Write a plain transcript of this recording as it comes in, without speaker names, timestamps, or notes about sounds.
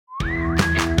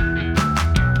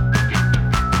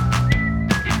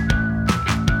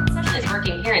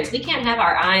parents, we can't have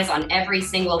our eyes on every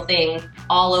single thing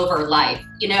all over life.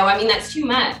 That's too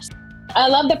much. I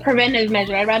love the preventive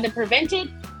measure. I'd rather prevent it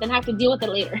than have to deal with it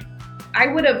later. I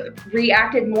would have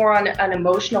reacted more on an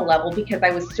emotional level because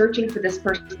I was searching for this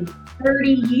person for 30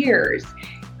 years.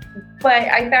 But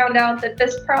I found out that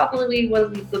this probably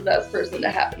wasn't the best person to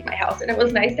have in my house. And it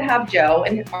was nice to have Joe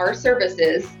and our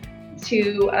services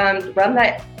to run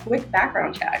that quick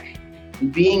background check.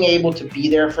 Being able to be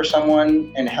there for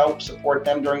someone and help support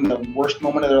them during the worst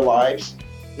moment of their lives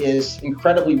is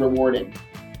incredibly rewarding.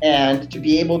 And to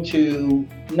be able to,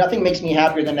 nothing makes me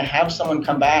happier than to have someone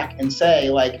come back and say,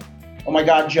 like, oh my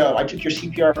God, Joe, I took your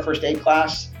CPR first aid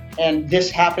class and this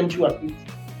happened to a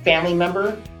family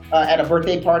member at a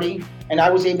birthday party, and I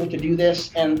was able to do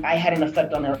this and I had an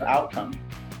effect on their outcome.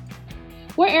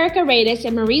 We're Erica Radis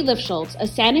and Marie Lifschultz, a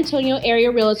San Antonio area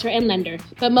realtor and lender,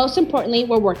 but most importantly,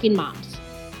 we're working moms.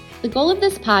 The goal of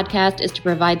this podcast is to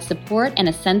provide support and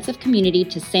a sense of community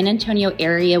to San Antonio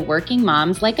area working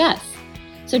moms like us.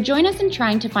 So join us in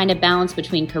trying to find a balance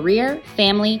between career,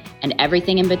 family, and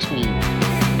everything in between.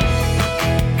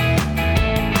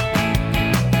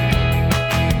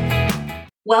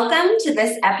 Welcome to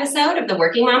this episode of the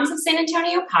Working Moms of San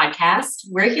Antonio podcast.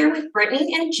 We're here with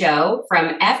Brittney and Joe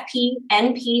from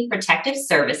FPNP Protective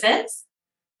Services.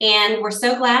 And we're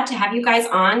so glad to have you guys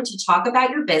on to talk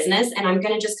about your business. And I'm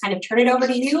going to just kind of turn it over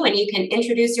to you and you can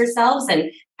introduce yourselves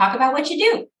and talk about what you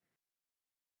do.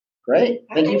 Great.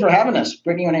 Thank you for having us.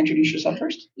 Brittney, you want to introduce yourself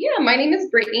first? Yeah, my name is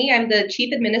Brittney. I'm the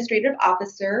Chief Administrative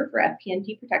Officer for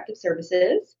FPNP Protective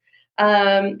Services.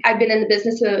 I've been in the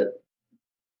business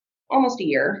almost a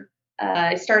year.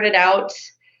 I started out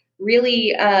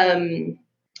really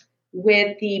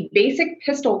with the basic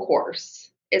pistol course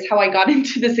is how I got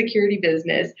into the security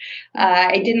business.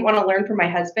 I didn't want to learn from my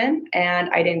husband, and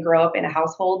I didn't grow up in a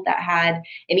household that had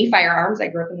any firearms. I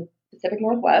grew up in the Pacific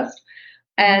Northwest.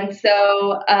 And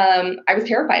so I was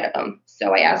terrified of them.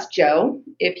 So I asked Joe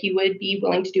if he would be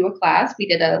willing to do a class. We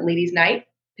did a ladies' night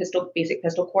basic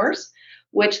pistol course,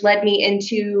 which led me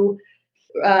into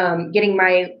getting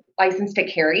my license to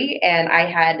carry. And I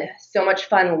had so much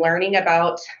fun learning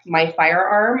about my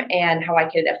firearm and how I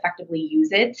could effectively use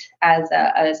it as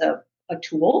a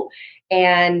tool.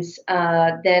 And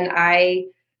then I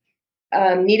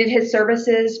needed his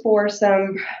services for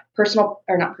some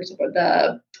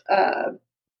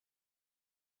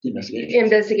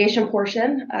investigation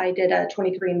portion. I did a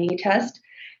 23andMe test.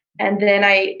 And then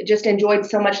I just enjoyed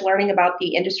so much learning about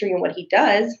the industry and what he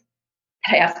does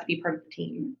that I asked to be part of the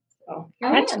team. So,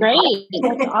 that's great.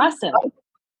 That's awesome.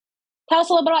 Tell us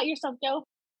a little bit about yourself, Joe.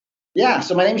 Yeah,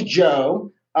 so my name's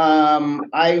Joe.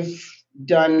 I've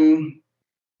done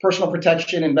personal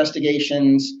protection,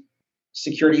 investigations,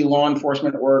 security, law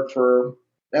enforcement work for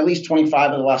at least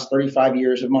 25 of the last 35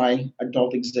 years of my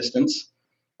adult existence.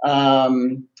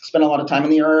 Spent a lot of time in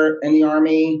the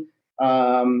Army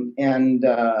and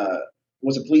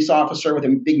was a police officer with a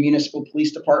big municipal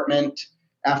police department.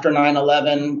 After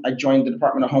 9/11, I joined the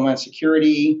Department of Homeland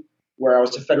Security, where I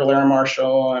was a federal air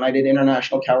marshal, and I did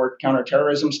international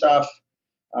counterterrorism stuff,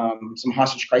 some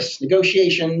hostage crisis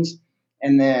negotiations.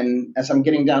 And then as I'm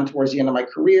getting down towards the end of my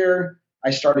career,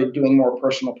 I started doing more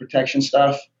personal protection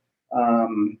stuff,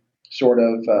 sort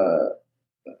of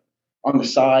on the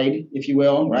side, if you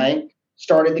will, right?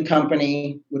 Started the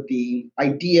company with the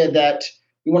idea that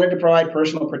we wanted to provide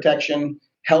personal protection,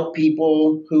 help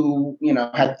people who,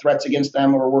 had threats against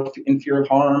them or were in fear of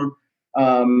harm.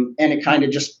 And it kind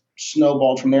of just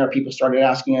snowballed from there. People started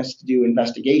asking us to do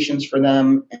investigations for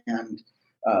them and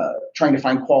trying to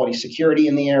find quality security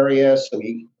in the area. So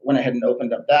we went ahead and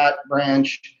opened up that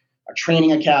branch, a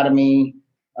training academy.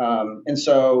 And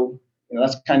so,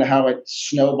 that's kind of how it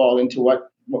snowballed into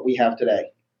what we have today.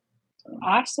 So.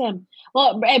 Awesome.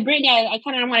 Well, Brittney, I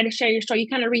kind of wanted to share your story. You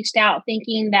kind of reached out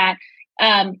thinking that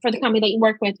for the company that you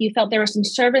work with, you felt there were some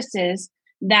services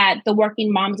that the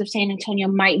working moms of San Antonio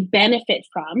might benefit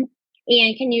from.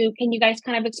 And can you guys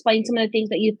kind of explain some of the things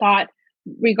that you thought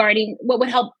regarding what would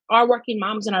help our working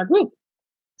moms in our group?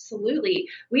 Absolutely.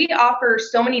 We offer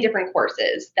so many different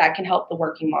courses that can help the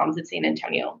working moms of San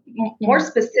Antonio. More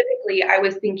specifically, I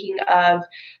was thinking of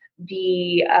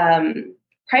the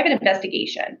private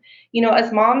investigation.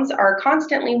 As moms are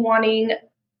constantly wanting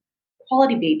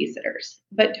quality babysitters,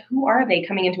 but who are they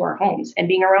coming into our homes and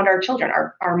being around our children,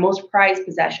 our most prized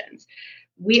possessions?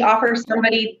 We offer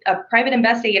a private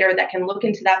investigator that can look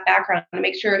into that background and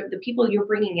make sure the people you're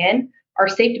bringing in are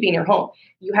safe to be in your home.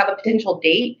 You have a potential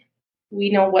date. We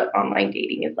know what online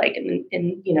dating is like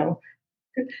in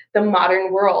the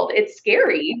modern world. It's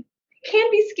scary. It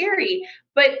can be scary,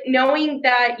 but knowing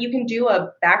that you can do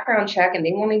a background check and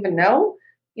they won't even know,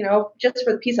 just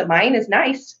for the peace of mind is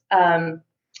nice.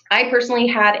 I personally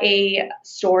had a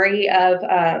story of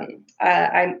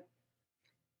I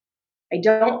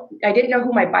didn't know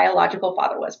who my biological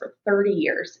father was for 30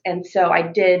 years. And so I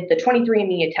did the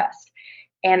 23andMe test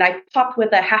and I popped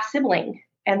with a half sibling.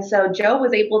 And so Joe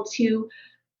was able to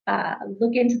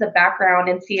look into the background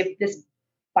and see if this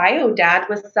bio dad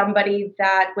was somebody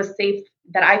that was safe,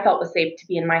 that I felt was safe to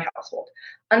be in my household.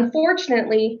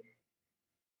 Unfortunately,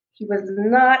 he was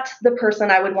not the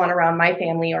person I would want around my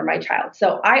family or my child.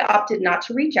 So I opted not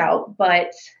to reach out,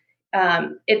 but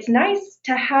it's nice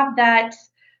to have that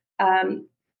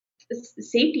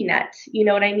safety net. You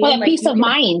know what I mean? Well, peace of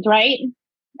mind, right?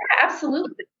 Yeah,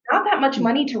 absolutely. Not that much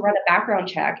money to run a background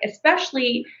check,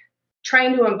 especially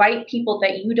trying to invite people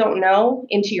that you don't know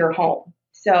into your home.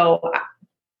 So,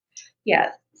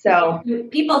 yes. So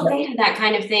people think of that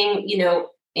kind of thing,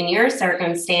 in your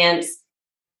circumstance,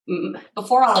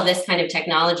 before all of this kind of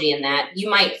technology and that, you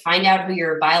might find out who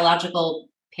your biological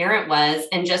parent was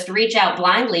and just reach out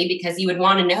blindly because you would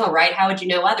want to know, right? How would you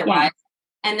know otherwise?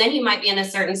 Yeah. And then you might be in a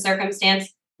certain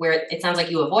circumstance where it sounds like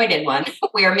you avoided one,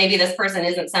 where maybe this person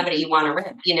isn't somebody you want to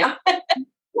rip,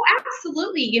 Well,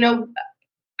 absolutely.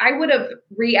 I would have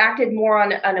reacted more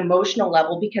on an emotional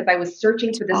level because I was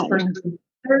searching for this person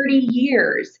for 30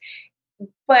 years.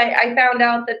 But I found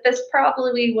out that this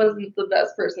probably wasn't the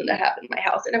best person to have in my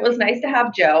house. And it was nice to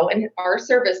have Joe and our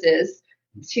services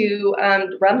to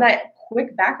run that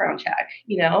quick background check,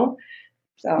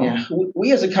 So yeah,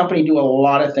 we as a company do a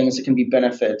lot of things that can be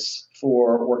benefits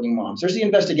for working moms. There's the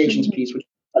investigations piece, which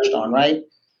we touched on, right?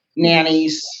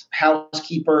 Nannies,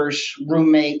 housekeepers,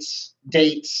 roommates,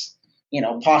 dates,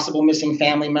 possible missing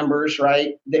family members,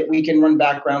 right? That we can run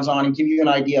backgrounds on and give you an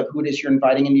idea of who it is you're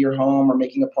inviting into your home or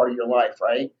making a part of your life,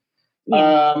 right?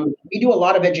 Yeah. We do a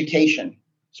lot of education.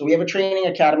 So we have a training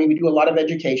academy. We do a lot of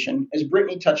education. As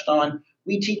Brittney touched on,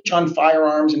 we teach on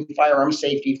firearms and firearm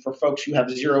safety for folks who have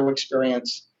zero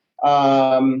experience.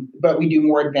 But we do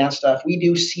more advanced stuff. We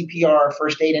do CPR,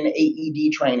 first aid, and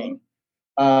AED training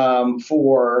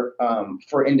for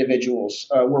individuals.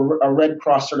 We're a Red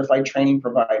Cross certified training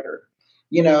provider.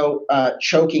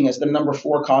 Choking is the number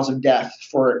 4 cause of death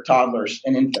for toddlers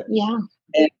and infants. Yeah.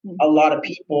 And a lot of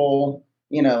people,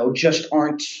 just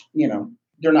aren't,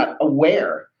 they're not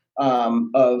aware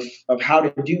of how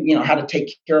to do, how to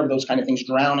take care of those kind of things.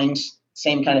 Drownings,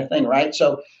 same kind of thing, right?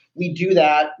 So we do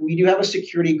that. We do have a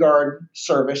security guard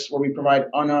service where we provide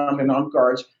unarmed and armed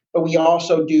guards, but we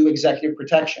also do executive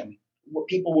protection. What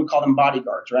people would call them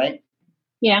bodyguards, right?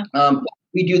 Yeah.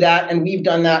 We do that, and we've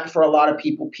done that for a lot of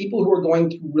people who are going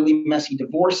through really messy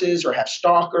divorces or have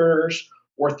stalkers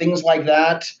or things like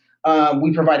that.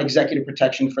 We provide executive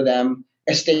protection for them,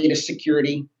 estate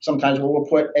security. Sometimes we'll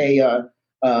put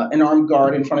an armed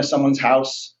guard in front of someone's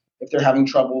house if they're having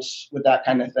troubles with that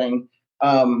kind of thing.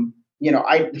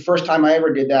 The first time I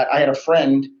ever did that, I had a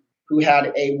friend who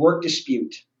had a work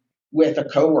dispute with a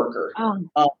coworker.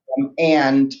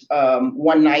 And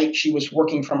one night she was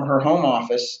working from her home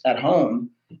office at home,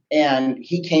 and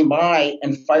he came by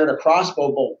and fired a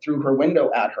crossbow bolt through her window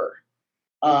at her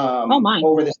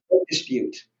over this work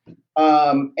dispute.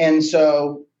 And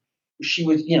so she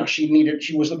was,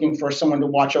 she was looking for someone to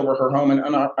watch over her home and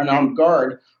an armed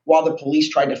guard while the police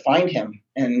tried to find him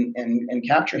and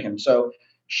capture him. So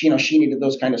she needed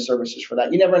those kind of services for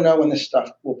that. You never know when this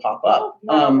stuff will pop up.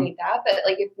 Not only that, but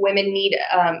like if women need,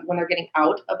 when they're getting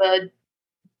out of a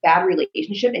bad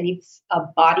relationship and needs a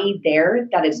body there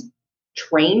that is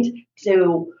trained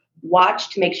to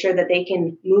watch to make sure that they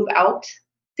can move out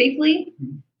safely,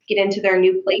 get into their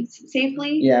new place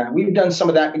safely. Yeah, we've done some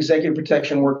of that executive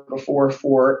protection work before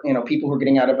for, people who are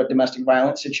getting out of a domestic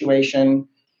violence situation.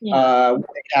 Yeah. We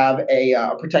have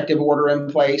a protective order in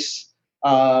place.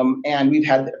 And we've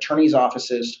had attorneys'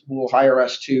 offices who will hire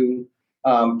us to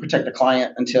protect the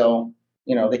client until,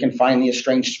 they can find the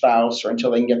estranged spouse or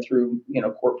until they can get through,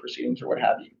 court proceedings or what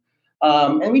have you.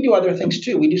 And we do other things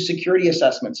too. We do security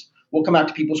assessments. We'll come out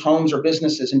to people's homes or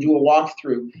businesses and do a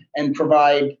walkthrough and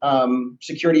provide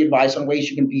security advice on ways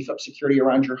you can beef up security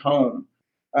around your home.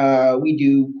 We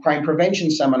do crime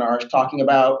prevention seminars talking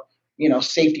about,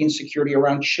 safety and security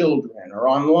around children or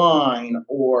online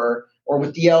or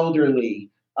with the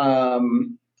elderly,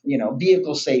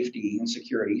 vehicle safety and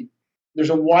security. There's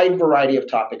a wide variety of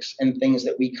topics and things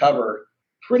that we cover.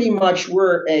 Pretty much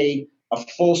we're a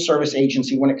full service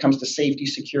agency when it comes to safety,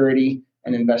 security,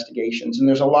 and investigations. And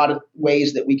there's a lot of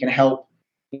ways that we can help,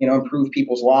 improve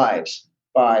people's lives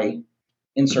by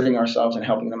inserting ourselves and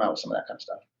helping them out with some of that kind of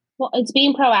stuff. Well, it's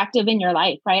being proactive in your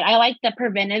life, right? I like the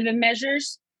preventative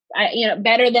measures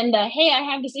better than the, hey, I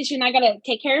have this issue and I got to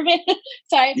take care of it.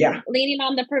 So leaning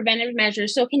on the preventive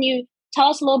measures. So can you tell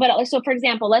us a little bit? So for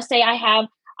example, let's say I have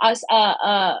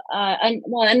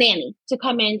a nanny to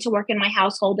come in to work in my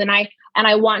household, and I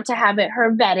want to have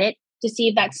her vetted to see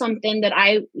if that's something that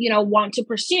I, want to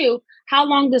pursue. How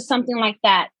long does something like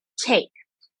that take?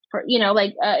 For, Yeah,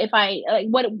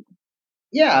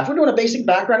 if we're doing a basic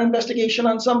background investigation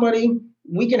on somebody,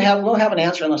 we'll have an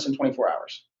answer in less than 24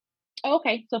 hours.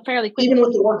 Okay, so fairly quick. Even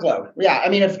with the workload. Yeah, I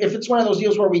mean, if it's one of those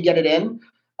deals where we get it in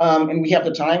and we have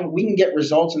the time, we can get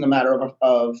results in the matter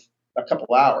of a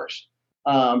couple hours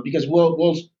because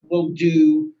we'll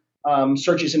do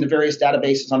searches into various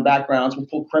databases on backgrounds. We'll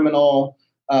pull criminal,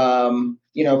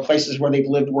 places where they've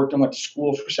lived, worked, and went to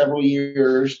school for several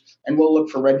years, and we'll look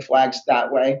for red flags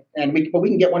that way. But we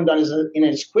can get one done in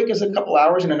as quick as a couple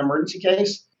hours in an emergency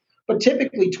case, but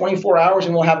typically 24 hours,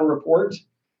 and we'll have a report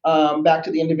back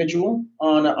to the individual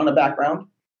on a background.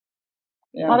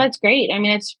 Yeah. Well, that's great. I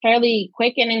mean, it's fairly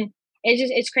quick, and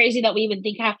it's crazy that we even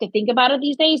have to think about it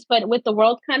these days. But with the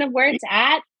world kind of where it's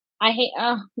at, my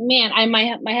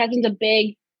husband's a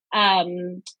big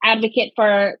advocate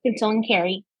for concealed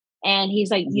carry, and he's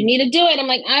like, you need to do it. I'm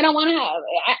like, I don't want to have.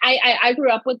 I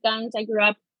grew up with guns. I grew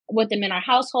up with them in our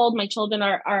household. My children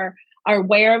are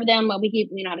aware of them, but we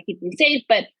know how to keep them safe.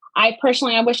 But I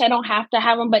personally, I wish I don't have to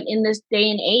have them. But in this day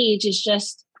and age, it's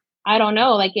just, I don't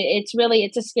know. Like it's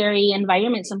a scary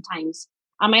environment sometimes.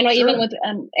 I know sure. Even with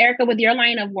Erica, with your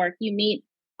line of work, you meet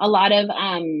a lot of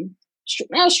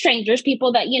strangers,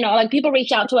 people that, people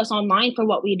reach out to us online for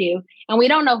what we do, and we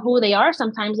don't know who they are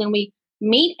sometimes, and we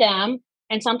meet them,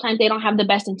 and sometimes they don't have the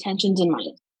best intentions in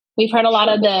mind. We've heard a lot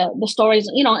of the stories,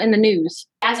 in the news.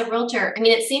 As a realtor, I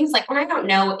mean, it seems like, and I don't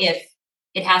know if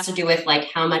it has to do with like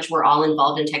how much we're all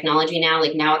involved in technology now.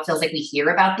 Like now it feels like we hear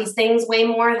about these things way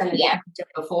more than we ever did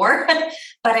before.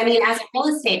 But I mean, as a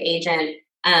real estate agent,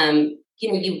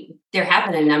 there have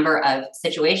been a number of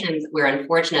situations where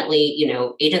unfortunately,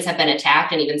 agents have been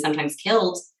attacked and even sometimes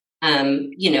killed,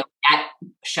 at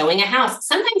showing a house,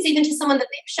 sometimes even to someone that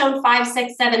they've shown 5,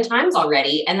 6, 7 times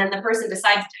already. And then the person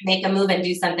decides to make a move and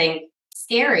do something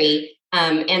scary.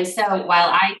 And so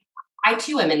while I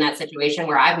too am in that situation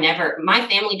where my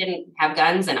family didn't have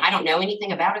guns and I don't know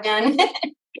anything about a gun.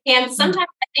 And sometimes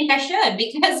I think I should,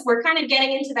 because we're kind of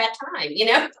getting into that time,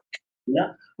 Yeah.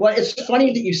 Well, it's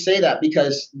funny that you say that,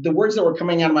 because the words that were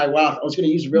coming out of my mouth, I was going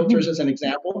to use realtors as an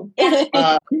example.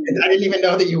 I didn't even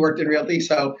know that you worked in realty.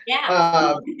 So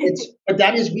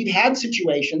we've had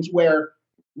situations where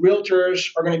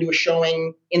realtors are going to do a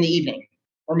showing in the evening,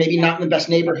 or maybe not in the best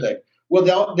neighborhood.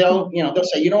 Well, they'll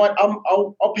say, you know what,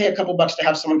 I'll pay a couple bucks to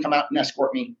have someone come out and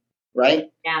escort me, right?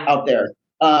 Yeah. Out there,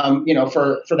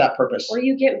 for that purpose. Or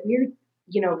you get weird,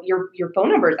 your phone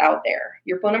number's out there.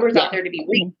 Your phone number's out there to be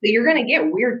leaked. So you're going to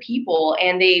get weird people,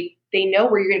 and they know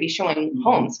where you're going to be showing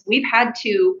homes. We've had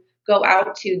to go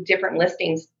out to different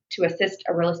listings to assist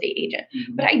a real estate agent.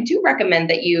 But I do recommend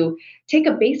that you take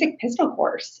a basic pistol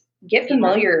course, get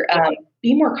familiar,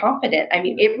 be more confident. I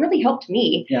mean, it really helped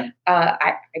me. Yeah.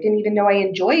 I didn't even know I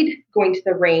enjoyed going to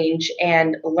the range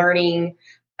and learning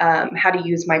how to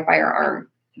use my firearm.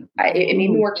 It made me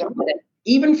more confident.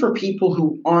 Even for people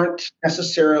who aren't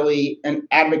necessarily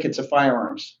advocates of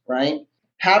firearms, right?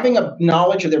 Having a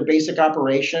knowledge of their basic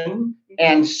operation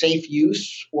and safe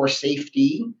use or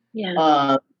safety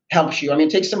helps you. I mean,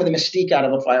 it takes some of the mystique out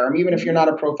of a firearm, even if you're not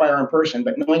a pro firearm person,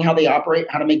 but knowing how they operate,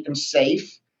 how to make them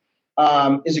safe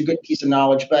is a good piece of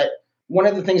knowledge. But one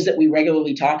of the things that we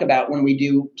regularly talk about when we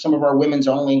do some of our women's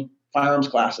only firearms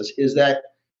classes is that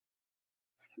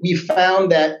we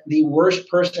found that the worst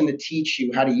person to teach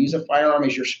you how to use a firearm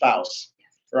is your spouse,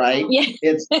 right? Yeah.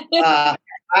 It's I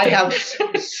have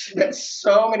met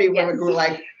so many women who are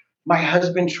like, my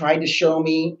husband tried to show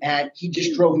me and he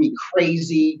just drove me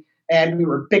crazy, and we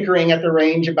were bickering at the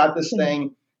range about this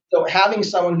thing. So having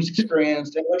someone who's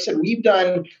experienced, and like I said,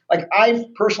 I've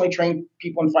personally trained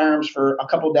people in firearms for a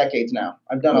couple decades now.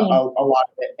 I've done a lot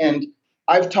of it, and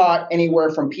I've taught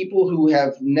anywhere from people who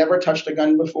have never touched a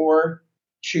gun before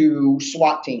to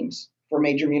SWAT teams for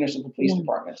major municipal police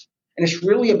departments. And it's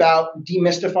really about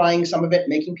demystifying some of it,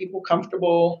 making people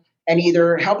comfortable, and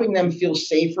either helping them feel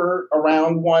safer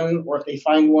around one, or if they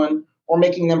find one, or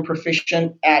making them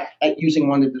proficient at using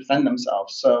one to defend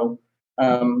themselves. So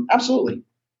absolutely.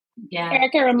 Yeah.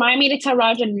 Erica, remind me to tell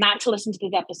Roger not to listen to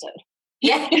this episode.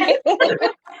 Yeah.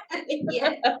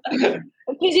 Because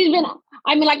he's been,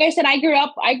 like I said, I grew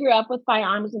up with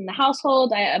firearms in the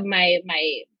household. My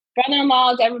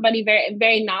brother-in-laws, everybody very,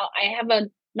 very I have a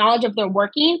knowledge of their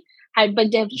working, but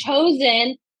they've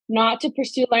chosen not to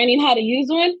pursue learning how to use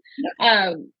one.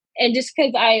 And just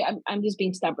because I'm just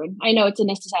being stubborn. I know it's a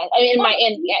necessity.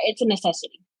 It's a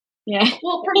necessity. Yeah.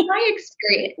 Well, from my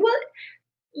experience,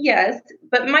 yes,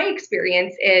 but my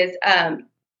experience is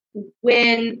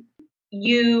when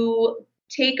you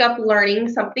take up learning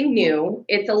something new,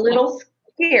 it's a little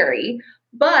scary,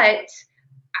 but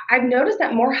I've noticed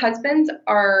that more husbands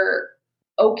are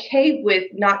okay with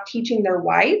not teaching their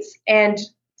wives and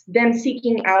them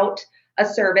seeking out a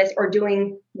service or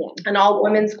doing an all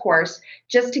women's course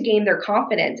just to gain their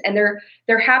confidence. And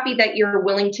they're happy that you're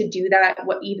willing to do that,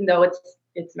 even though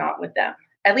it's not with them.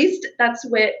 At least that's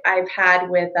what I've had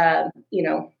with, the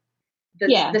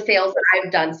sales that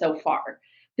I've done so far.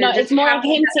 It's more of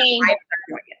him saying,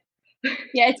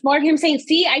 it's more of him saying,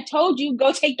 see, I told you,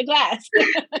 go take the class.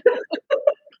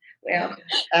 Yeah,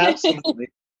 absolutely.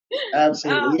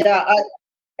 Yeah.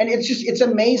 And it's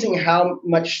amazing how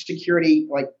much security,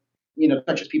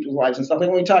 touches people's lives and stuff. Like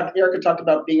when Erica talked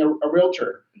about being a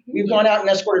realtor. We've gone out and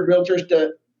escorted realtors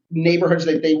to neighborhoods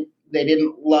that they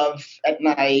didn't love at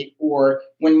night, or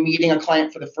when meeting a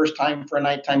client for the first time for a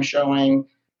nighttime showing.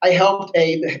 I helped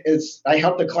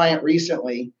a client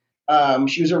recently.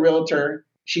 She was a realtor.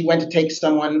 She went to take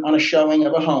someone on a showing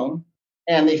of a home,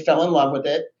 and they fell in love with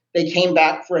it. They came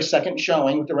back for a second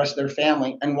showing with the rest of their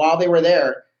family. And while they were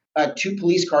there, 2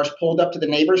 police cars pulled up to the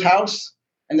neighbor's house,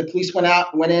 and the police went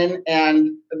in, and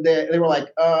they were like,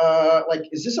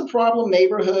 is this a problem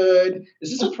neighborhood?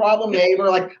 Is this a problem neighbor?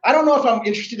 Like, I don't know if I'm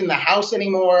interested in the house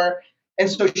anymore. And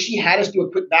so she had us do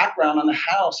a quick background on the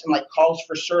house and calls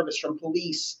for service from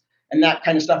police and that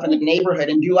kind of stuff in the neighborhood,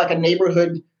 and do a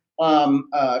neighborhood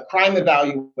crime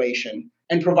evaluation,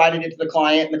 and provided it to the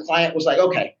client. And the client was like,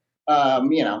 okay,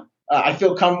 I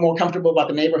feel more comfortable about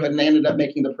the neighborhood, and they ended up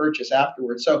making the purchase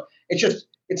afterwards. So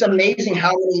it's amazing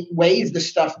how many ways this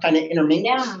stuff kind of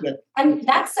intermingles. Yeah. And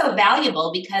that's so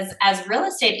valuable, because as real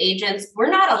estate agents, we're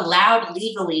not allowed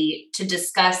legally to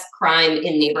discuss crime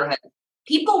in neighborhoods.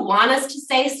 People want us to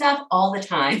say stuff all the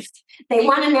time. They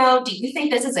want to know, do you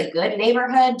think this is a good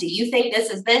neighborhood? Do you think this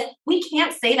is this? We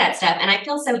can't say that stuff. And I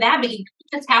feel so bad, but you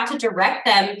just have to direct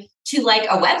them to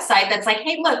a website that's like,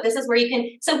 hey, look, this is where you can.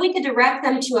 So we could direct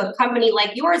them to a company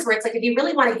like yours, where it's like, if you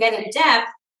really want to get in depth,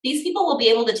 these people will be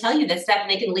able to tell you this stuff, and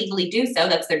they can legally do so.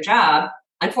 That's their job.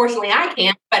 Unfortunately, I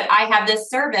can't, but I have this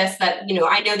service that,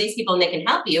 I know these people and they can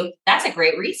help you. That's a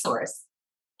great resource.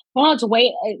 Well, it's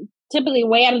typically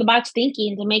way out of the box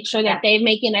thinking to make sure that they're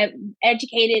making an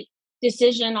educated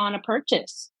decision on a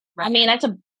purchase. Right. I mean, that's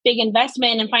a big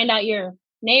investment, and find out your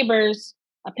neighbor's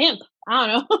a pimp. I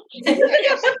don't know.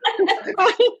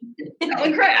 That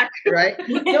one cracked. Right?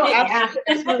 No,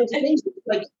 absolutely.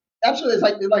 Absolutely.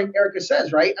 It's like Erica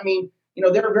says, right? I mean,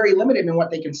 they're very limited in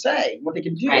what they can say, what they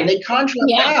can do. Right. And they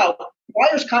contract out,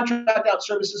 buyers contract out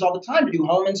services all the time to do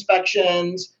home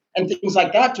inspections and things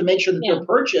like that, to make sure that their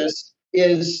purchase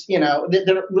is,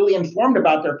 they're really informed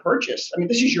about their purchase. I mean,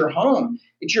 this is your home.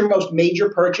 It's your most major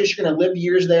purchase. You're going to live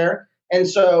years there. And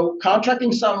so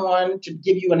contracting someone to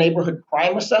give you a neighborhood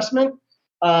crime assessment,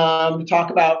 to talk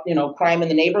about, crime in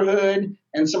the neighborhood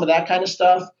and some of that kind of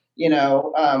stuff,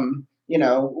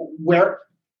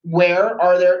 where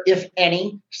are there, if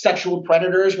any, sexual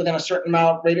predators within a certain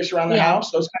radius around the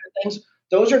house, those kind of things.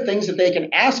 Those are things that they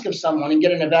can ask of someone and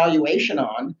get an evaluation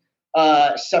on,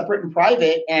 separate and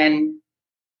private. And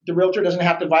the realtor doesn't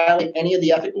have to violate any of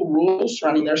the ethical rules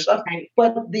surrounding their stuff,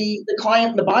 but the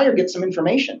client and the buyer get some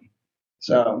information.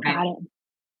 So got it.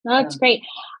 No, that's great.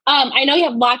 I know you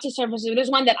have lots of services. There's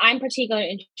one that I'm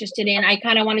particularly interested in. I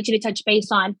kind of wanted you to touch base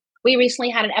on. We recently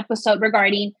had an episode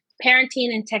regarding parenting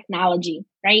and technology,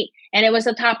 right? And it was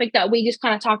a topic that we just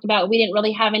kind of talked about. We didn't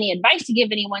really have any advice to give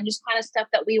anyone, just kind of stuff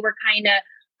that we were kind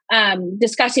of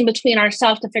discussing between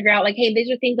ourselves to figure out, hey, these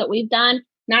are things that we've done.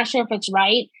 Not sure if it's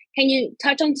right. Can you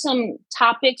touch on some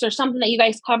topics or something that you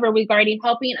guys cover regarding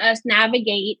helping us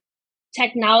navigate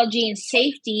technology and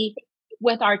safety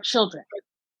with our children?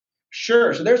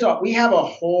 Sure. So we have a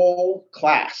whole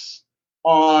class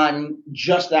on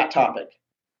just that topic.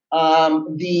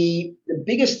 The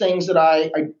biggest things that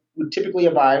I would typically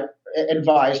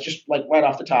advise, just right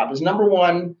off the top, is number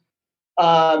one,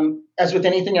 as with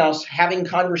anything else, having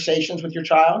conversations with your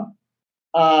child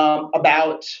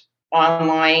about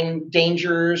online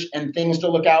dangers and things to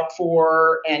look out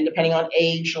for. And depending on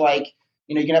age,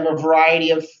 you can have a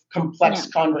variety of complex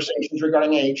conversations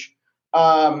regarding age.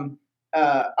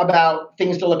 About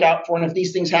things to look out for. And if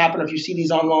these things happen, if you see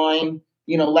these online,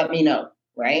 let me know,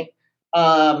 right?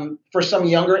 For some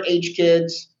younger age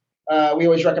kids, we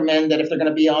always recommend that if they're going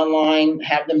to be online,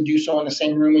 have them do so in the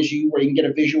same room as you, where you can get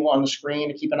a visual on the screen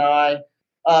to keep an eye.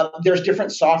 There's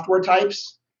different software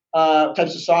types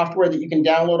of software that you can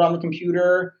download on the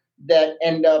computer that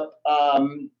end up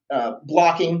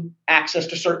blocking access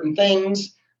to certain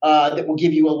things, that will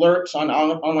give you alerts on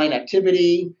online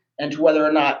activity and to whether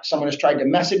or not someone has tried to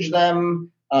message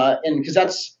them. And because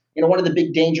that's, one of the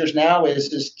big dangers now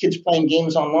is kids playing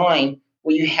games online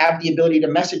where you have the ability to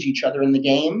message each other in the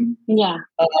game. Yeah.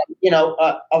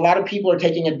 A lot of people are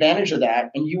taking advantage of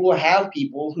that, and you will have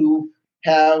people who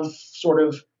have sort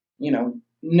of,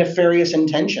 nefarious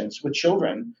intentions with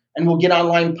children and will get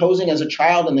online posing as a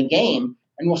child in the game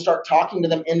and will start talking to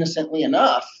them innocently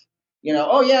enough.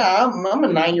 Oh yeah, I'm a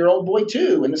 9-year-old boy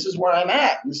too, and this is where I'm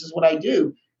at, and this is what I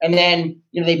do. And then,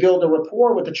 they build a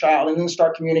rapport with the child and then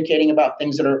start communicating about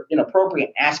things that are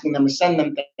inappropriate, asking them to send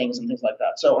them things and things like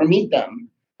that. So, or meet them.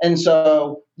 And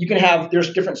so you can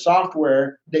there's different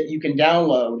software that you can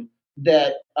download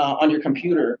that on your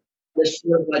computer. There's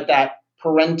sort of like that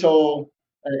parental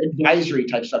advisory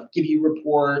type stuff, give you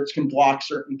reports, can block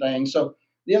certain things. So,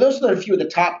 those are a few of the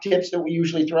top tips that we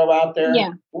usually throw out there.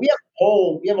 Yeah. We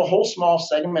have a whole small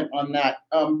segment on that.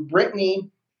 Brittney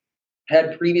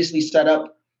had previously set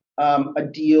up a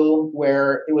deal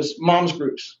where it was moms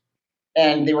groups,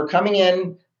 and they were coming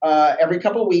in every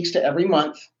couple of weeks to every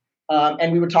month,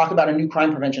 and we would talk about a new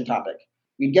crime prevention topic.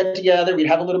 We'd get together, we'd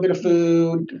have a little bit of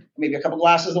food, maybe a couple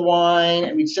glasses of wine,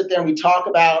 and we'd sit there and we'd talk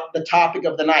about the topic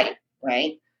of the night,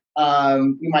 right?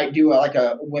 We might do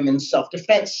a women's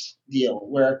self-defense deal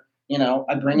where,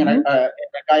 I bring in a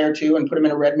guy or two and put him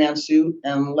in a red man suit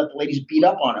and let the ladies beat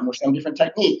up on him with some different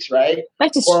techniques, right?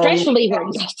 That's a stress reliever.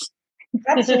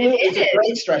 Absolutely. It's a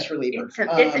great stress reliever. It's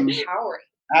empowering.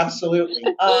 Absolutely.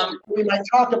 We might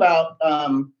talk about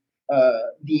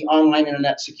the online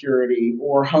internet security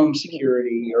or home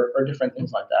security or different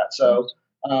things like that. So,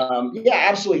 yeah,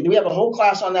 absolutely. We have a whole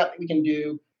class on that we can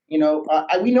do. We know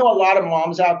a lot of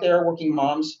moms out there, working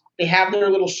moms. They have their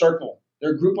little circle,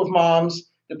 their group of moms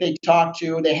that they talk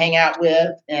to, they hang out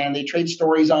with, and they trade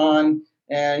stories on.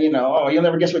 And, you'll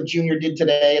never guess what Junior did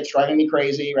today. It's driving me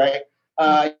crazy, right?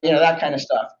 That kind of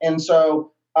stuff. And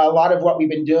so a lot of what we've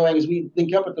been doing is we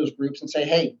link up with those groups and say,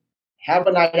 hey, have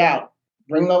a night out.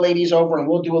 Bring the ladies over and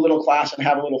we'll do a little class and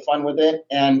have a little fun with it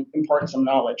and impart some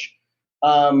knowledge.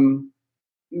 One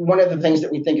of the things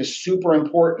that we think is super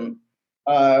important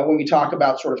when we talk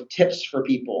about sort of tips for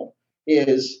people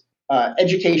is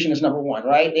education is number one,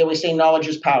 right? They always say knowledge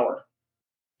is power.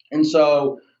 And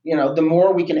so, the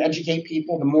more we can educate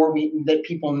people, the more that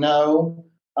people know,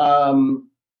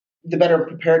 the better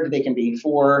prepared they can be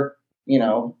for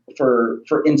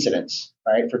incidents,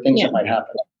 right? For things that might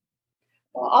happen.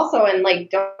 Well, also, and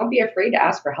don't be afraid to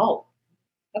ask for help.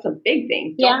 That's a big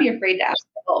thing. Don't be afraid to ask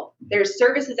for help. There's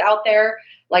services out there,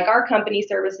 like our company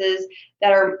services,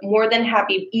 that are more than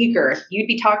happy, eager. You'd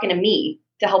be talking to me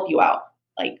to help you out.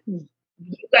 You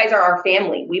guys are our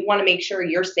family. We want to make sure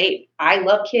you're safe. I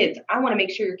love kids. I want to make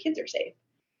sure your kids are safe.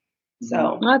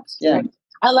 So, yeah.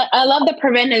 I love the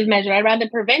preventive measure. I'd rather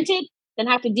prevent it than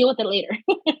have to deal with it later.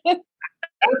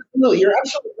 Absolutely. You're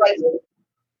absolutely right.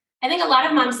 I think a lot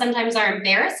of moms sometimes are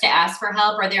embarrassed to ask for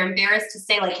help, or they're embarrassed to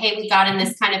say hey, we got in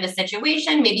this kind of a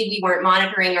situation. Maybe we weren't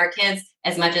monitoring our kids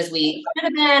as much as we should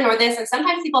have been, or this. And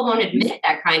sometimes people won't admit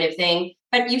that kind of thing,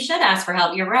 but you should ask for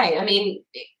help. You're right. I mean,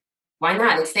 why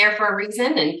not? It's there for a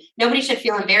reason, and nobody should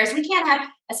feel embarrassed. We can't have,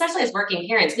 especially as working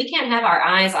parents, we can't have our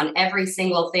eyes on every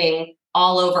single thing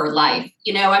all over life.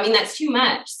 That's too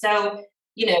much. So,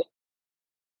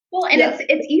 Well, and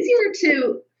it's easier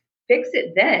to fix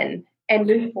it then and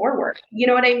move forward. You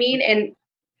know what I mean? And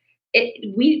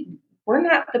we're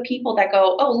not the people that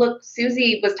go, oh, look,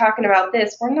 Susie was talking about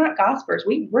this. We're not gossipers.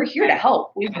 We're here to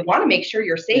help. We want to make sure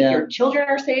you're safe. Your children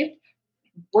are safe.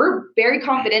 We're very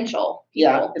confidential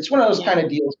people. Yeah, it's one of those kind of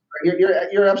deals.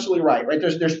 You're absolutely right.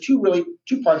 There's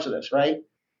two parts of this, right?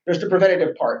 There's the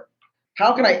preventative part.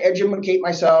 How can I educate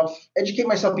myself,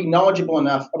 be knowledgeable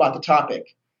enough about the topic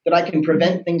that I can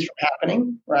prevent things from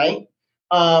happening, right?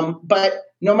 But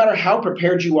no matter how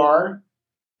prepared you are,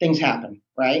 things happen,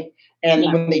 right? And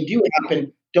when they do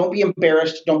happen, don't be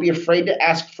embarrassed. Don't be afraid to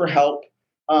ask for help.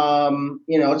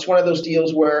 It's one of those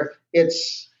deals where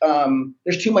it's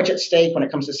there's too much at stake when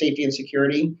it comes to safety and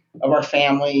security of our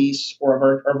families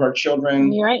or of our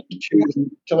children. You're right.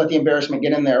 to let the embarrassment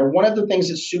get in there. One of the things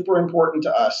that's super important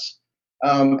to us,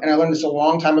 and I learned this a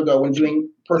long time ago when doing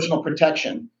personal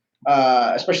protection,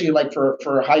 especially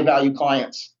for high value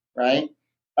clients, right?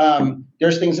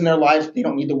 There's things in their lives they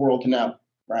don't need the world to know,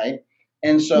 right?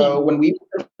 And so when we work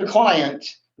with the client,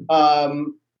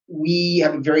 we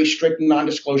have a very strict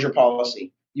non-disclosure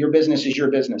policy. Your business is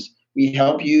your business. We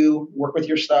help you work with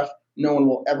your stuff. No one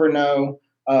will ever know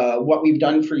what we've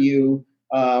done for you,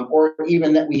 or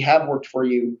even that we have worked for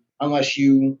you unless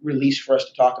you release for us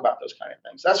to talk about those kind of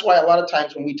things. That's why a lot of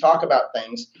times when we talk about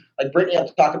things, like Brittney will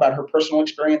talk about her personal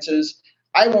experiences,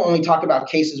 I will only talk about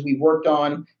cases we've worked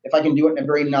on if I can do it in a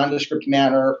very nondescript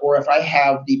manner, or if I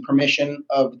have the permission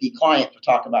of the client to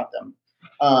talk about them.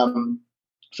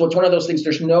 So it's one of those things.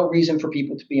 There's no reason for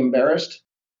people to be embarrassed,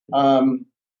 and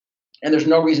there's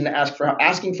no reason to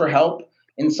asking for help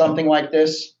in something like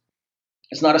this.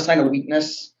 It's not a sign of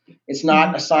weakness. It's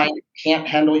not a sign you can't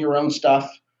handle your own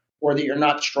stuff or that you're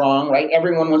not strong, right?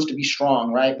 Everyone wants to be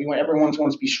strong, right? Everyone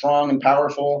wants to be strong and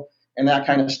powerful and that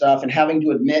kind of stuff. And having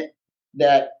to admit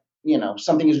that,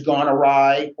 something has gone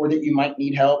awry or that you might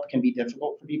need help can be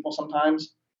difficult for people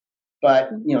sometimes.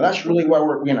 But, that's really what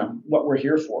we're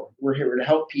here for. We're here to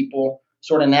help people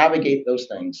sort of navigate those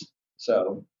things.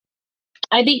 So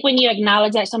I think when you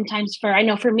acknowledge that sometimes I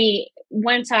know for me,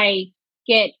 once I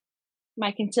get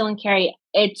my conceal and carry,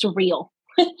 it's real.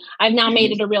 I've now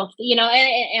made it a real, and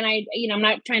I, I'm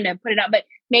not trying to put it out, but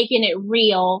making it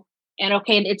real and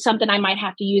okay, it's something I might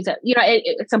have to use at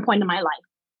some point in my life.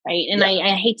 Right. And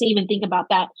I hate to even think about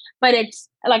that, but it's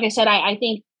like I said, I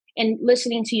think in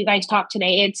listening to you guys talk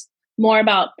today, it's more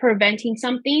about preventing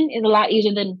something is a lot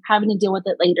easier than having to deal with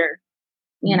it later,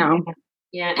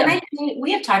 Yeah. And I think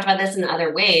we have talked about this in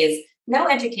other ways. No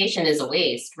education is a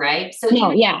waste, right? So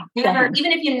even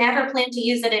if you never plan to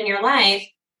use it in your life,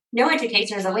 no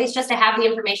education is a waste. Just to have the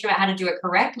information about how to do it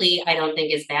correctly, I don't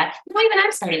think is bad. Not even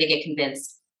I'm starting to get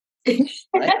convinced. Good.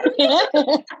 That's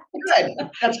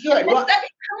good. Well,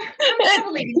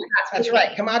 that's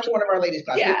right. Come out to one of our ladies'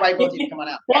 classes. We invite both of you to come on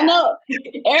out. Well, no,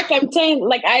 Eric, I'm saying,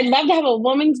 I'd love to have a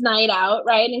woman's night out,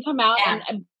 right, and come out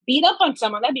and beat up on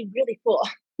someone. That'd be really cool.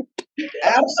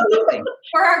 Absolutely.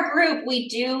 For our group, we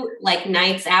do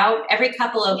nights out. Every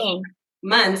couple of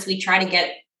months, we try to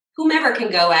get whomever can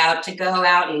go out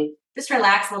and just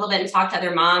relax a little bit and talk to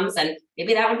other moms. And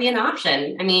maybe that would be an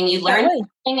option. I mean, you learn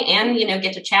something and,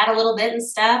 get to chat a little bit and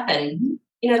stuff. And,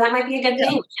 that might be a good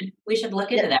thing. We should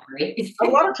look into that, right? A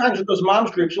lot of times with those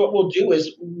moms groups, what we'll do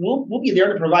is we'll be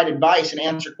there to provide advice and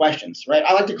answer questions, right?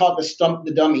 I like to call it the stump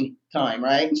the dummy time,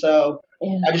 right? So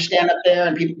I just stand up there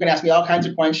and people can ask me all kinds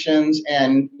of questions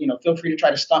and, feel free to try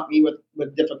to stump me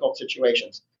with difficult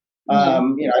situations.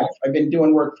 I've been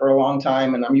doing work for a long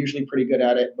time and I'm usually pretty good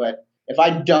at it, but if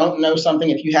I don't know something,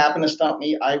 if you happen to stump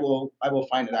me, I will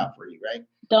find it out for you, right?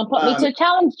 Don't put me to a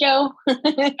challenge, Joe.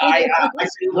 I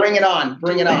say, bring it on.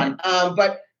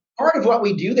 But part of what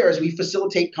we do there is we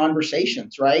facilitate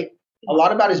conversations, right? A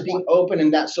lot about is being open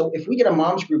in that. So if we get a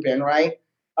mom's group in, right,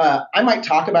 I might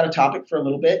talk about a topic for a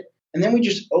little bit, and then we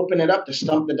just open it up to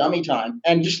stump the dummy time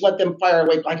and just let them fire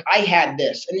away. Like, I had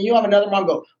this. And then you have another mom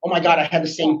go, oh my God, I had the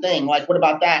same thing. Like, what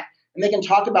about that? And they can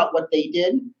talk about what they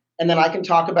did. And then I can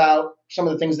talk about some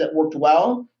of the things that worked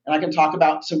well. And I can talk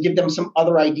about, give them some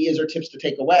other ideas or tips to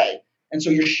take away. And so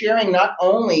you're sharing, not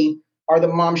only are the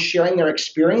moms sharing their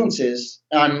experiences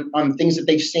on things that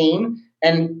they've seen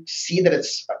and see that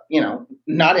it's,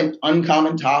 not an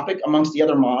uncommon topic amongst the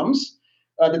other moms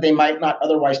that they might not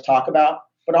otherwise talk about,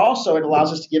 but also it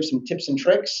allows us to give some tips and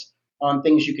tricks on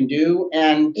things you can do.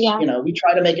 And, we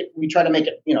try to make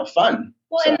it, fun.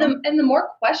 Well, so. and the more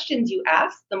questions you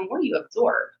ask, the more you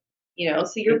absorb.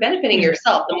 So you're benefiting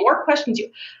yourself. The more questions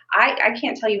I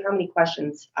can't tell you how many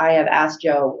questions I have asked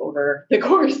Joe over the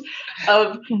course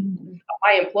of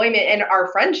my employment and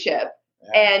our friendship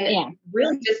and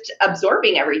really just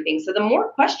absorbing everything. So the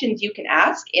more questions you can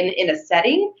ask in a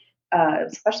setting,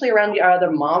 especially around your other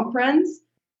mom friends,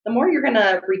 the more you're going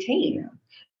to retain.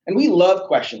 And we love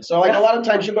questions. So a lot of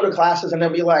times you go to classes and they'll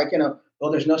be like,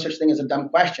 well, there's no such thing as a dumb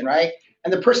question, right?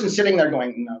 And the person sitting there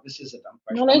going, no, this is a dumb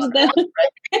question.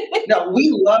 Right? No, we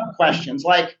love questions.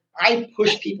 I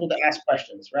push people to ask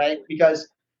questions, right? Because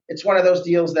it's one of those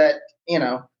deals that,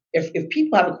 if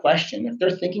people have a question, if they're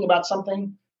thinking about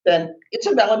something, then it's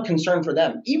a valid concern for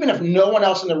them, even if no one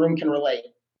else in the room can relate,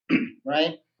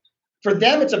 right? For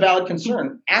them, it's a valid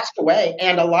concern. Ask away.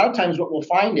 And a lot of times what we'll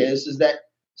find is that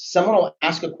someone will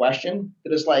ask a question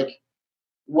that is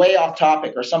way off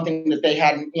topic or something that they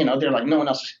hadn't, they're like, no one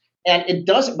else. And it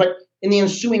doesn't, but in the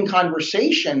ensuing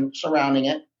conversation surrounding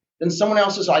it, then someone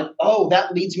else is like, oh,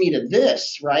 that leads me to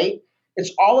this, right?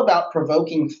 It's all about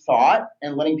provoking thought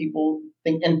and letting people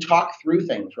think and talk through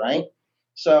things, right?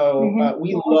 So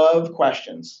we love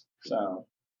questions. So,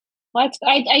 well,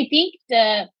 I think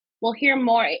we'll hear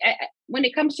more when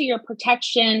it comes to your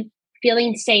protection,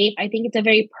 feeling safe. I think it's a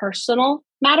very personal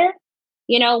matter,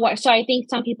 So I think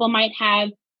some people might have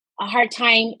a hard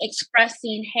time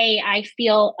expressing, hey, I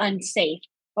feel unsafe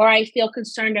or I feel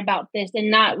concerned about this,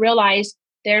 and not realize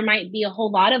there might be a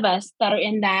whole lot of us that are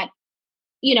in that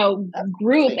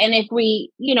group, and if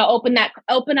we, open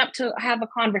up to have a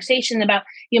conversation about,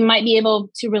 you might be able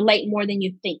to relate more than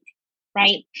you think,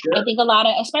 right? Sure. I think a lot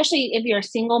of, especially if you're a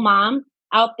single mom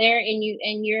out there and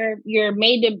you're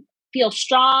made to feel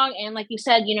strong, and like you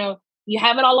said, you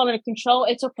have it all under control.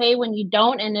 It's okay when you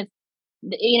don't, and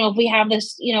if we have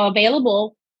this,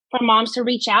 available for moms to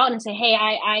reach out and say, hey,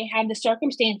 I have the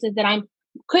circumstances that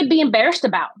could be embarrassed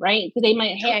about, right? Because they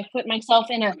might, hey, I put myself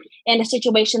in a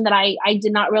situation that I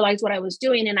did not realize what I was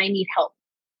doing, and I need help.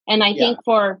 And I think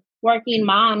for working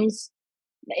moms,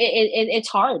 it's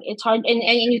hard. It's hard. And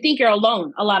you think you're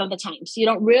alone a lot of the times. You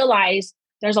don't realize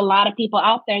there's a lot of people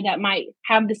out there that might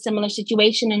have the similar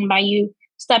situation. And by you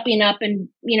stepping up, and,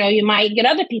 you might get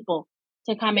other people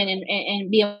to come in and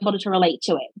be able to relate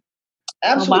to it.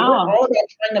 Absolutely. Oh, wow. We're all about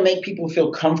trying to make people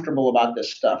feel comfortable about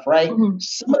this stuff, right? Mm-hmm.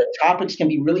 Some of the topics can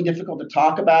be really difficult to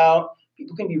talk about.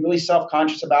 People can be really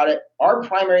self-conscious about it. Our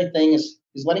primary thing is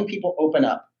letting people open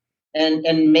up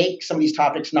and make some of these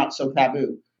topics not so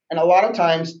taboo. And a lot of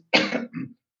times,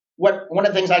 one of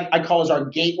the things I call is our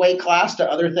gateway class to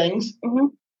other things, mm-hmm.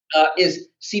 Is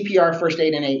CPR, first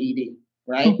aid, and AED,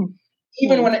 right? Mm-hmm.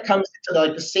 Even when it comes to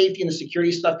the safety and the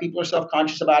security stuff, people are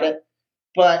self-conscious about it.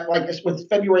 But with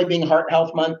February being Heart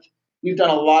Health Month, we've done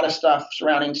a lot of stuff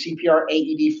surrounding CPR,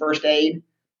 AED, first aid.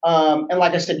 And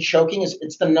like I said, choking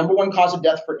it's the number one cause of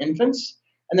death for infants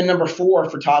and the number 4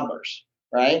 for toddlers,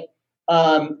 right?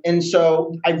 And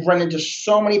so I've run into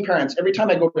so many parents. Every time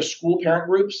I go to school parent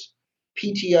groups,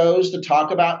 PTOs to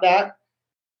talk about that,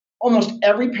 almost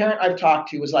every parent I've talked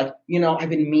to is like, I've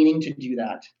been meaning to do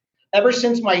that. Ever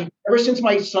since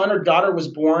my son or daughter was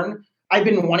born, I've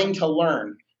been wanting to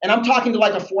learn. And I'm talking to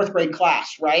like a 4th grade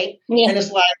class, right? Yeah. And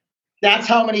it's like, that's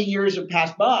how many years have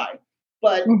passed by.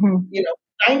 But, mm-hmm.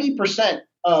 90%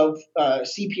 of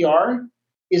CPR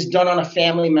is done on a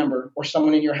family member or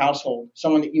someone in your household,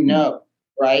 someone that you know,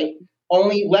 right?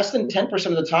 Only less than 10%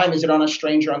 of the time is it on a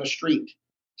stranger on the street.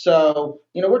 So,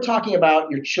 we're talking about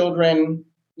your children,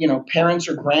 parents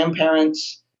or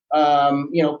grandparents,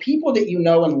 people that you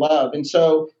know and love. And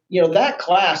so, that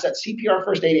class, that CPR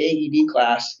first aid AED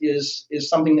class is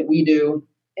something that we do.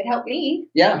 It helped me.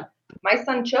 Yeah. My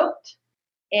son choked,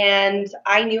 and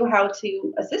I knew how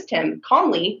to assist him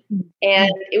calmly.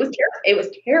 And it was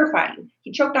terrifying.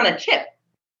 He choked on a chip,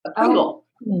 a poodle.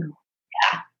 Oh.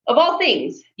 Yeah. Of all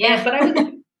things. Yeah. But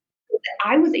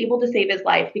I was able to save his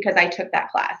life because I took that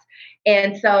class.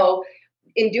 And so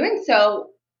in doing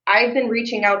so, I've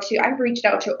reached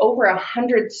out to over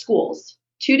 100 schools,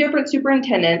 2 different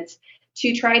superintendents,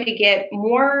 to try to get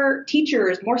more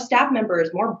teachers, more staff members,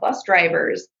 more bus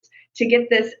drivers to get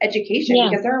this education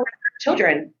because they're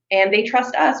children and they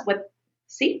trust us with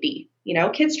safety.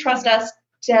 Kids trust us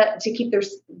to keep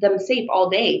them safe all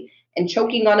day, and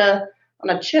choking on a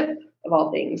chip of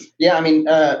all things. Yeah. I mean,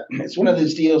 it's one of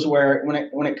those deals where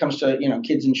when it comes to,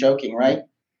 kids and choking, right?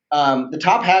 The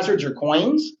top hazards are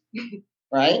coins,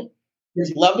 right?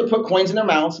 Kids love to put coins in their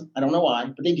mouths. I don't know why,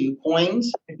 but they do.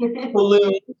 Coins,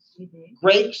 balloons,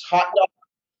 grapes, hot dogs,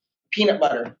 peanut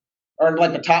butter are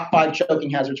like the top 5 choking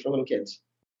hazards for little kids.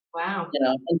 Wow.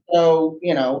 And so,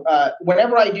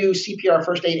 whenever I do CPR,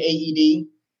 first aid, AED,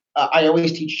 I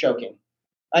always teach choking.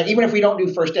 Even if we don't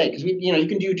do first aid, because you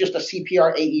can do just a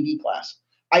CPR AED class.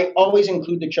 I always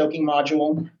include the choking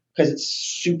module because it's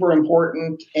super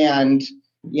important, and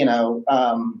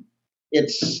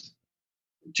it's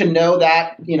to know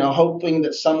that, hoping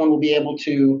that someone will be able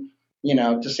to,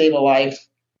 to save a life,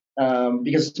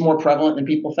 because it's more prevalent than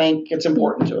people think. It's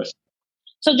important to us.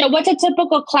 So, Joe, what's a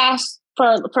typical class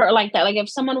for like that? Like if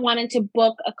someone wanted to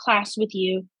book a class with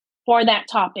you for that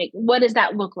topic, what does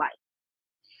that look like?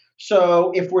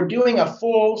 So if we're doing a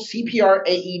full CPR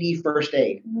AED first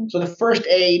aid, so the first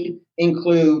aid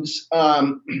includes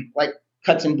like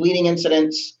cuts and bleeding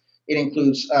incidents. It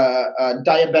includes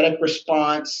diabetic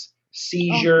response,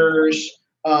 seizures,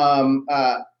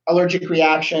 allergic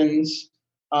reactions,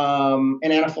 and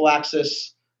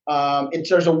anaphylaxis.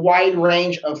 There's a wide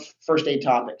range of first aid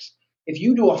topics. If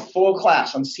you do a full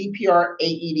class on CPR,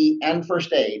 AED, and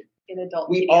first aid,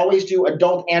 we always do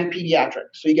adult and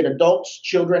pediatric. So you get adults,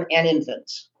 children, and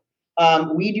infants.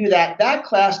 We do that. That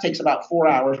class takes about 4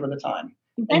 hours worth of time.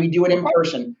 And we do it in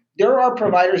person. There are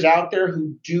providers out there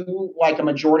who do like a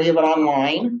majority of it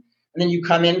online. And then you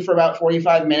come in for about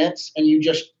 45 minutes and you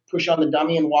just push on the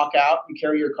dummy and walk out. You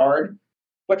carry your card.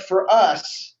 But for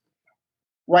us,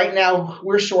 right now,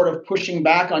 we're sort of pushing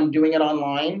back on doing it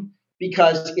online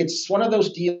because it's one of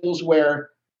those deals where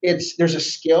there's a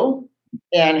skill,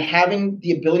 and having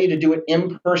the ability to do it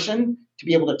in person, to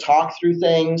be able to talk through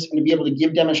things and to be able to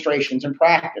give demonstrations and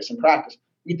practice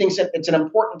we think that it's an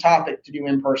important topic to do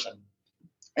in person.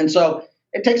 And so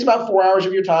it takes about 4 hours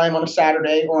of your time on a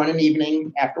Saturday or on an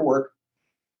evening after work.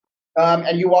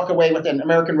 And you walk away with an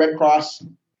American Red Cross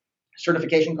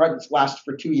certification card that lasts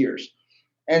for 2 years.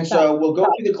 And so we'll go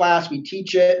through the class, we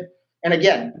teach it. And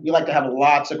again, we like to have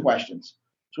lots of questions.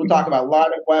 So we'll talk about a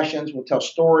lot of questions. We'll tell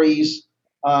stories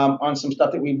on some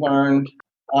stuff that we've learned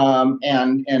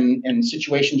and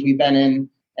situations we've been in,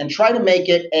 and try to make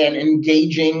it an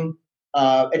engaging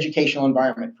educational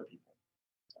environment for people.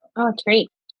 Oh, it's great.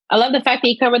 I love the fact that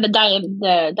you cover the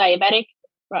diabetic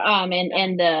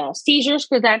and the seizures,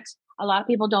 because that's a lot of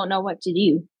people don't know what to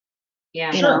do.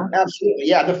 Yeah, sure, absolutely.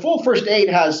 Yeah, the full first aid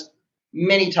has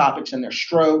many topics in there: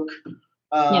 stroke,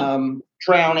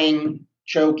 drowning,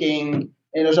 choking,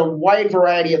 and there's a wide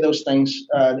variety of those things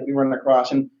that we run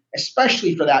across, and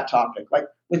especially for that topic, like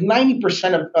with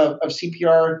 90% of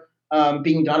CPR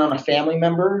being done on a family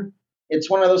member, it's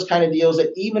one of those kind of deals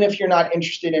that even if you're not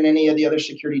interested in any of the other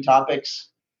security topics,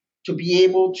 to be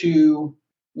able to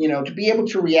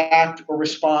react or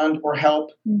respond or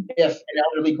help if an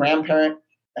elderly grandparent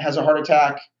has a heart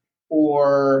attack,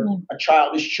 or a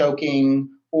child is choking,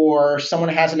 or someone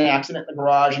has an accident in the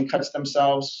garage and cuts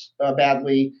themselves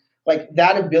badly, like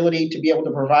that ability to be able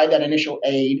to provide that initial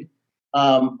aid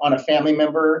on a family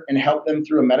member and help them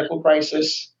through a medical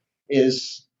crisis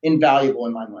is invaluable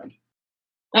in my mind.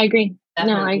 I agree.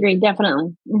 Definitely. No, I agree.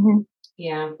 Definitely. Mm-hmm.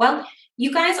 Yeah. Well,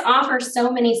 you guys offer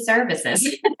so many services.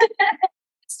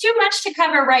 It's too much to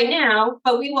cover right now,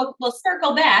 but we'll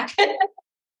circle back. But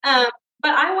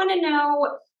I want to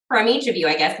know from each of you,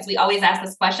 I guess, because we always ask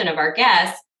this question of our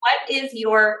guests, what is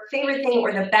your favorite thing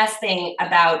or the best thing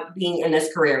about being in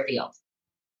this career field?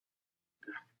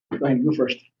 Go ahead, go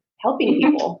first. Helping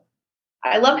people.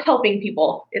 I love helping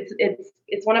people.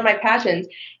 It's one of my passions,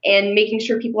 and making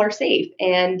sure people are safe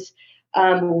and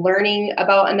learning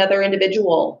about another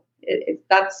individual.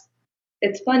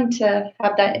 It's fun to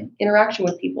have that interaction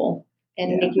with people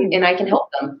and I can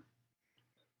help them.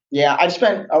 Yeah, I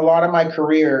spent a lot of my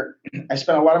career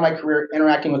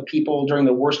interacting with people during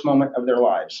the worst moment of their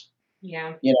lives.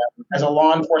 Yeah. As a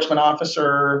law enforcement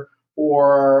officer,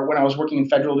 or when I was working in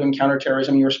federal doing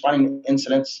counterterrorism, you're responding to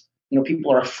incidents.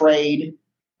 People are afraid.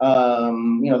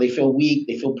 They feel weak.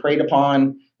 They feel preyed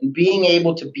upon. And being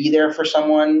able to be there for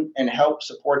someone and help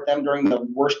support them during the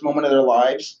worst moment of their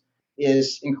lives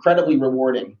is incredibly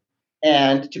rewarding.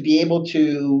 And to be able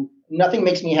to, nothing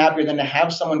makes me happier than to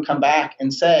have someone come back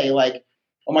and say, like,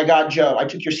 oh my God, Joe, I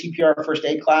took your CPR first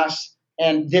aid class,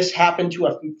 and this happened to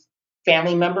a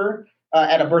family member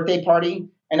at a birthday party,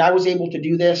 and I was able to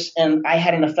do this, and I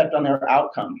had an effect on their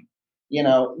outcome.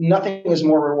 Nothing is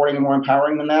more rewarding and more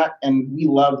empowering than that, and we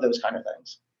love those kind of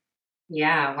things.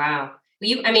 Yeah, wow.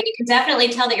 You can definitely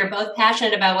tell that you're both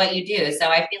passionate about what you do, so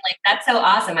I feel like that's so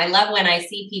awesome. I love when I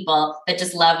see people that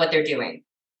just love what they're doing.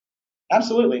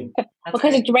 Absolutely.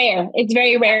 Because it's rare. It's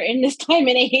very rare in this time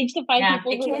and age to find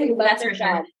people who really love their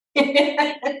job.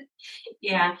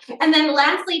 Yeah. And then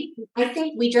lastly, I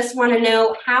think we just want to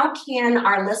know, how can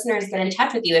our listeners get in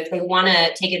touch with you if they want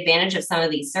to take advantage of some of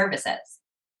these services?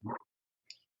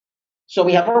 So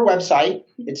we have our website.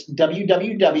 It's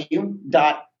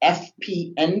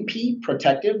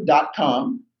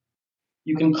www.fpnpprotective.com.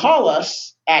 You can call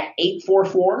us at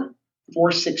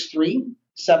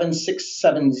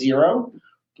 844-463-7670.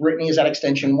 Brittney is at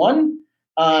extension 1.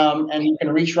 And you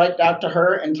can reach right out to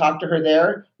her and talk to her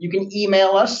there. You can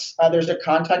email us. There's a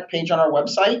contact page on our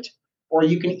website, or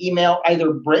you can email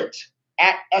either Britt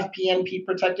at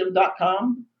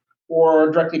fpnpprotective.com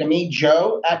or directly to me,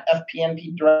 Joe at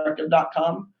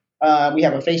fpnpdirective.com. We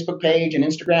have a Facebook page, an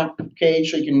Instagram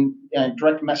page, so you can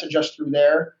direct message us through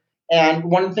there. And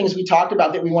one of the things we talked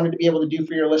about that we wanted to be able to do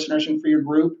for your listeners and for your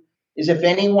group is, if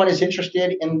anyone is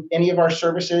interested in any of our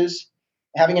services,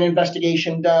 having an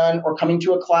investigation done or coming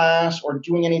to a class or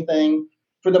doing anything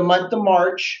for the month of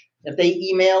March, if they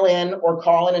email in or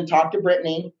call in and talk to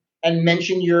Brittney and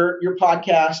mention your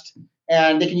podcast,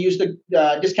 and they can use the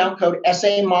discount code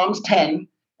SAMOMS10,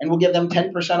 and we'll give them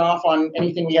 10% off on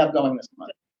anything we have going this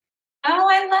month. Oh,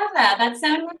 I love that. That's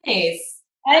so nice.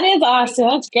 That is awesome.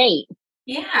 That's great.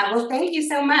 Yeah. Well, thank you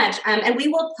so much. And we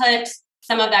will put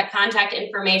some of that contact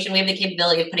information. We have the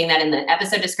capability of putting that in the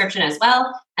episode description as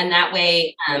well. And that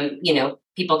way,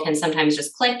 people can sometimes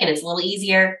just click, and it's a little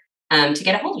easier to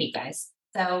get a hold of you guys.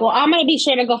 So, well, I'm going to be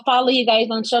sure to go follow you guys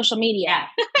on social media.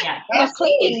 Yeah.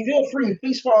 Absolutely. Feel free.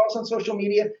 Please follow us on social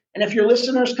media. And if your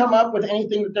listeners come up with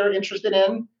anything that they're interested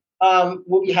in,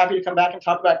 we'll be happy to come back and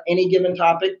talk about any given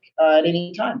topic at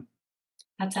any time.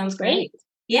 That sounds great.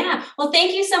 Yeah. Well,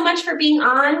 thank you so much for being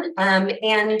on.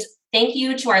 And Thank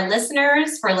you to our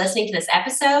listeners for listening to this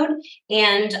episode.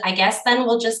 And I guess then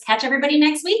we'll just catch everybody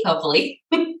next week, hopefully.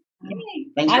 Thanks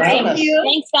for having us.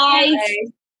 Thanks, guys. Bye.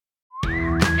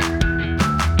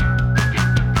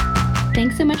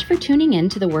 Thanks so much for tuning in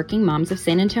to the Working Moms of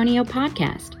San Antonio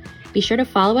podcast. Be sure to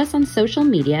follow us on social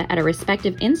media at our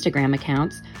respective Instagram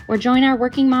accounts or join our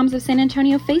Working Moms of San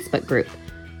Antonio Facebook group.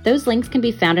 Those links can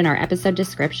be found in our episode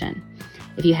description.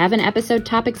 If you have an episode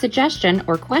topic suggestion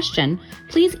or question,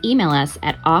 please email us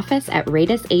at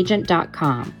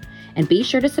office@radisagent.com. And be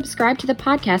sure to subscribe to the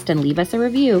podcast and leave us a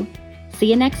review. See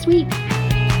you next week.